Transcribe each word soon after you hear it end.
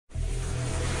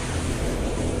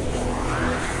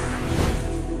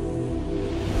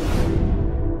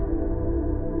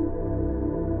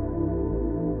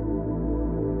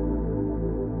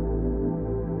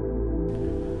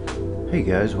Hey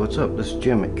guys, what's up? This is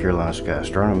Jim at Carolina Sky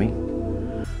Astronomy.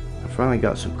 I finally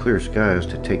got some clear skies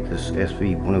to take this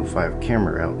Svbony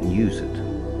camera out and use it.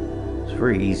 It's a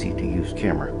very easy to use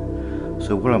camera.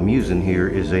 So what I'm using here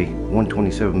is a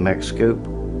 127 max scope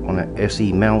on an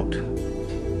SE mount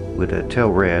with a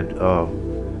Telrad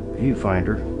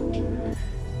viewfinder.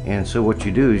 And so what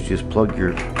you do is just plug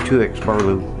your 2X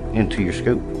Barlow into your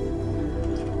scope,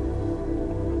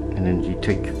 and then you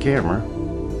take your camera,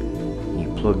 you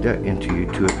plug that into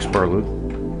your 2X Barlow.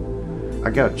 I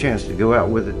got a chance to go out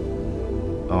with it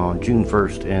on June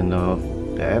 1st, and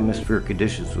the atmospheric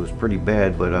conditions was pretty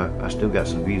bad, but I still got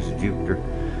some views of Jupiter,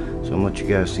 so I'm gonna let you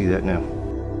guys see that now.